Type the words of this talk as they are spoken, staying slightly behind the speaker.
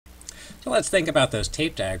So let's think about those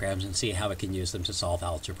tape diagrams and see how we can use them to solve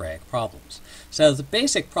algebraic problems. So the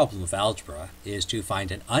basic problem of algebra is to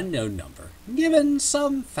find an unknown number given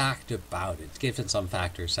some fact about it, given some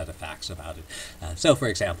fact or set of facts about it. So for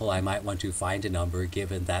example, I might want to find a number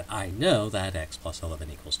given that I know that x plus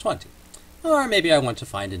 11 equals 20. Or maybe I want to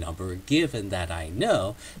find a number given that I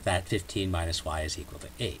know that 15 minus y is equal to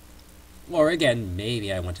 8. Or again,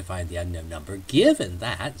 maybe I want to find the unknown number given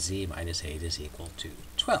that z minus 8 is equal to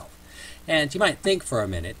 12. And you might think for a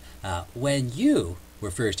minute, when you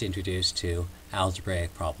were first introduced to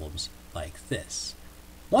algebraic problems like this.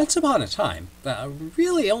 Once upon a time,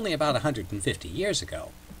 really only about 150 years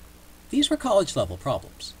ago, these were college-level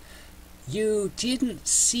problems. You didn't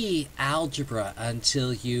see algebra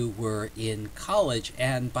until you were in college,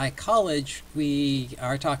 and by college we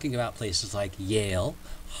are talking about places like Yale,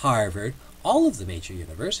 Harvard, all of the major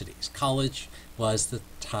universities. College was the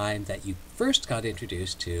time that you first got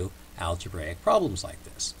introduced to algebraic problems like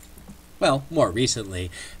this. Well, more recently,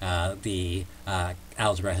 the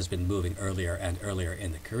algebra has been moving earlier and earlier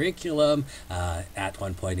in the curriculum. At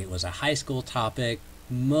one point it was a high school topic.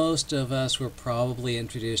 Most of us were probably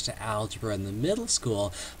introduced to algebra in the middle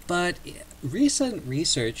school, but recent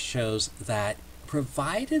research shows that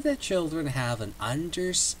provided that children have an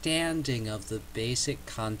understanding of the basic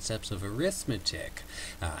concepts of arithmetic,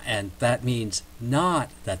 and that means not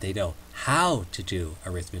that they know how to do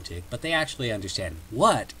arithmetic, but they actually understand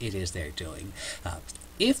what it is they're doing.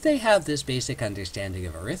 If they have this basic understanding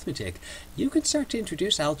of arithmetic, you can start to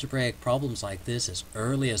introduce algebraic problems like this as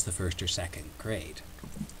early as the first or second grade.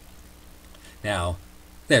 Now,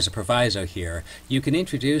 there's a proviso here. You can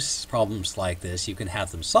introduce problems like this, you can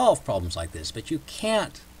have them solve problems like this, but you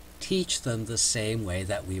can't teach them the same way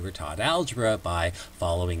that we were taught algebra by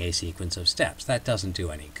following a sequence of steps. That doesn't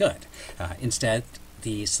do any good. Instead,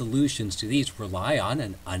 the solutions to these rely on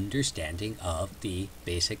an understanding of the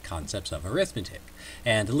basic concepts of arithmetic.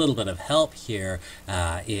 And a little bit of help here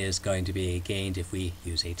is going to be gained if we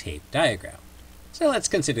use a tape diagram. So let's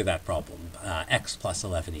consider that problem, x plus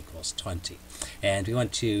 11 equals 20. And we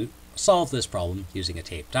want to solve this problem using a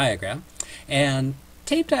tape diagram. And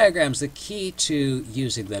tape diagrams, the key to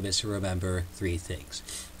using them is to remember three things.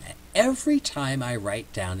 Every time I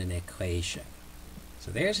write down an equation,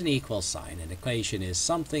 so there's an equal sign. An equation is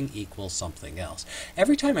something equals something else.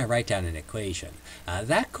 Every time I write down an equation,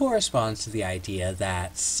 that corresponds to the idea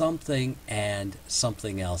that something and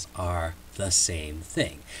something else are the same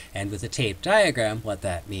thing. And with a tape diagram, what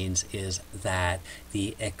that means is that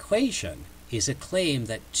the equation is a claim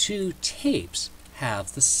that two tapes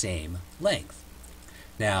have the same length.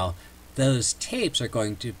 Now, those tapes are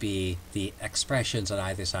going to be the expressions on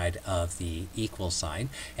either side of the equal sign,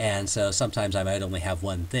 and so sometimes I might only have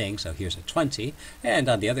one thing, so here's a 20, and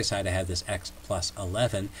on the other side I have this x plus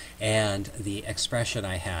 11, and the expression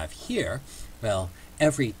I have here, well,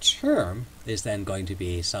 every term is then going to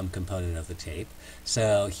be some component of the tape.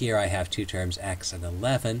 So here I have two terms, x and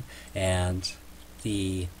 11, and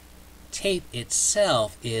the tape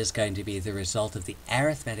itself is going to be the result of the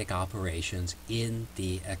arithmetic operations in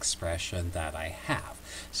the expression that I have.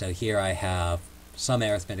 So here I have some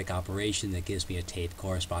arithmetic operation that gives me a tape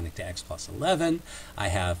corresponding to x plus 11. I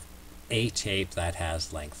have a tape that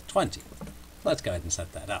has length 20. Let's go ahead and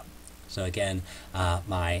set that up. So again,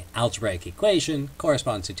 my algebraic equation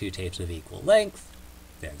corresponds to two tapes of equal length.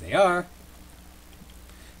 There they are.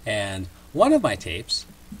 And one of my tapes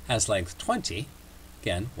has length 20.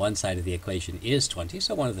 Again, one side of the equation is 20,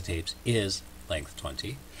 so one of the tapes is length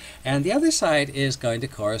 20. And the other side is going to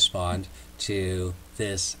correspond to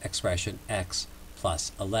this expression x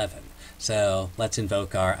plus 11. So let's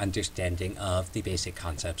invoke our understanding of the basic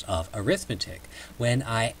concepts of arithmetic. When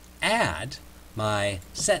I add my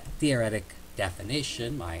set theoretic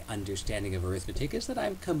definition, my understanding of arithmetic, is that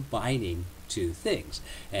I'm combining two things.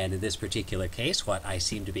 And in this particular case, what I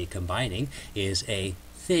seem to be combining is a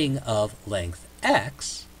thing of length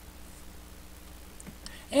x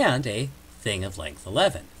and a thing of length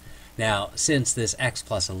 11. Now, since this x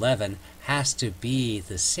plus 11 has to be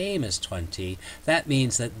the same as 20, that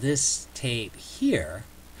means that this tape here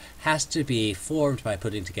has to be formed by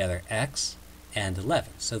putting together x and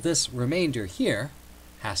 11. So this remainder here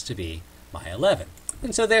has to be my 11.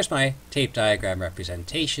 And so there's my tape diagram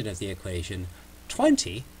representation of the equation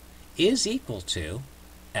 20 is equal to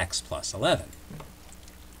x plus 11.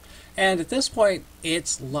 And at this point,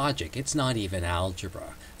 it's logic. It's not even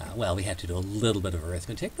algebra. Well, we have to do a little bit of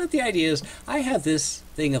arithmetic, but the idea is I have this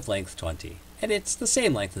thing of length 20, and it's the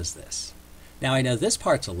same length as this. Now I know this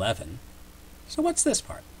part's 11, so what's this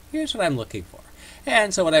part? Here's what I'm looking for.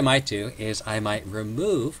 And so what I might do is I might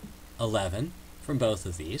remove 11 from both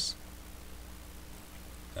of these,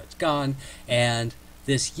 so it's gone. And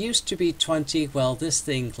this used to be 20. Well, this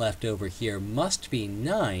thing left over here must be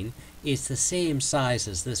 9. It's the same size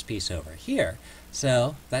as this piece over here.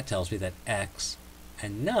 So that tells me that x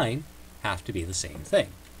and 9 have to be the same thing.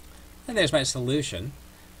 And there's my solution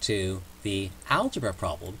to the algebra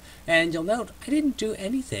problem. And you'll note I didn't do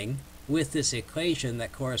anything with this equation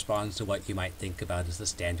that corresponds to what you might think about as the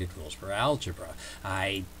standard rules for algebra.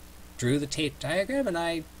 I drew the tape diagram and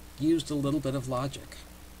I used a little bit of logic.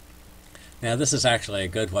 Now this is actually a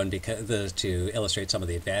good one because to illustrate some of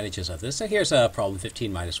the advantages of this. So here's a problem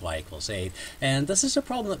 15 minus y equals 8. And this is a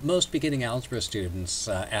problem that most beginning algebra students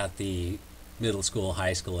at the middle school,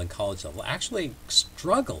 high school, and college level actually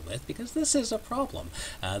struggle with, because this is a problem.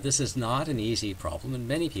 This is not an easy problem, and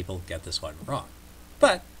many people get this one wrong.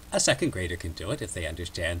 But a second grader can do it if they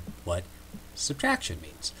understand what subtraction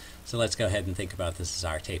means. So let's go ahead and think about this as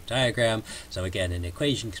our tape diagram. So again, an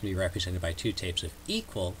equation can be represented by two tapes of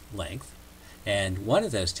equal length, and one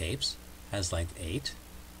of those tapes has length 8,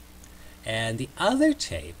 and the other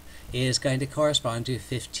tape is going to correspond to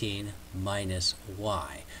 15 minus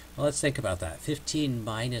y. Well, let's think about that. 15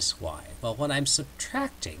 minus y. Well, when I'm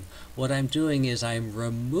subtracting, what I'm doing is I'm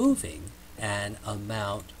removing an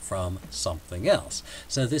amount from something else.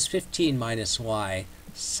 So this 15 minus y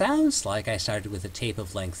sounds like I started with a tape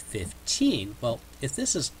of length 15. Well, if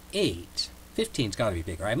this is 8, 15's got to be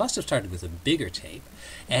bigger. I must have started with a bigger tape,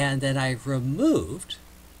 and then I removed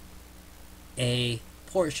a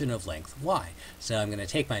portion of length y. So I'm going to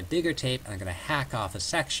take my bigger tape and I'm going to hack off a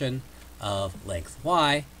section of length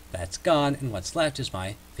y. That's gone, and what's left is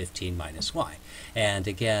my 15 minus y. And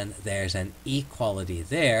again, there's an equality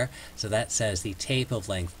there, so that says the tape of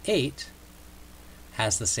length 8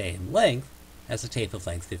 has the same length as the tape of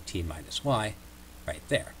length 15 minus y right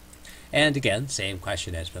there. And again, same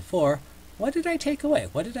question as before, what did I take away?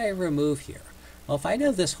 What did I remove here? Well, if I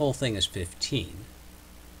know this whole thing is 15,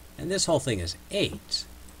 and this whole thing is 8,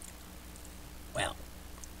 well,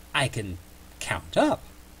 I can count up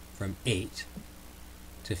from 8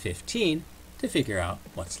 to 15 to figure out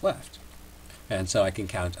what's left. And so I can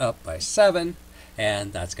count up by 7,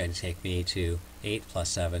 and that's going to take me to 8 plus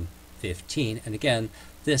 7, 15. And again,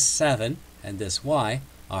 this 7 and this y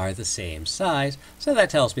are the same size, so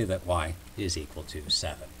that tells me that y is equal to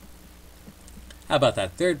 7. How about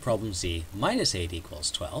that third problem, z minus 8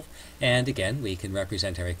 equals 12? And again, we can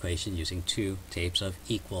represent our equation using two tapes of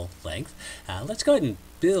equal length. Let's go ahead and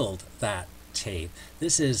build that tape.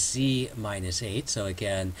 This is z minus 8, so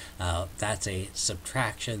again, that's a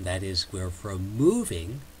subtraction. That is, we're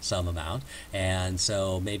removing some amount, and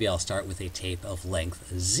so maybe I'll start with a tape of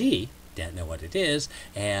length z, don't know what it is,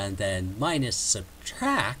 and then minus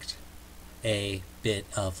subtract a bit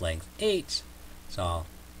of length 8, so I'll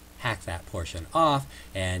hack that portion off,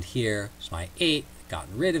 and here's my 8,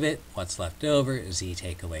 gotten rid of it. What's left over is z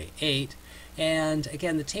take away 8, and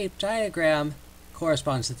again, the tape diagram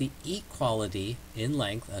corresponds to the equality in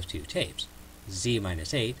length of two tapes. Z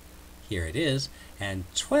minus 8, here it is, and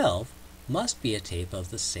 12 must be a tape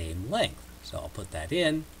of the same length. So I'll put that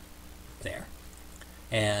in there.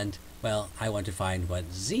 And, well, I want to find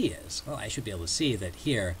what z is. Well, I should be able to see that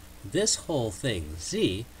here, this whole thing,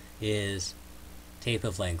 z, is tape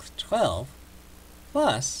of length 12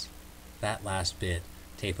 plus that last bit,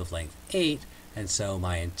 tape of length 8, and so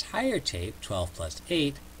my entire tape, 12 plus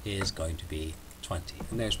 8, is going to be 20.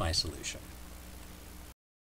 And there's my solution.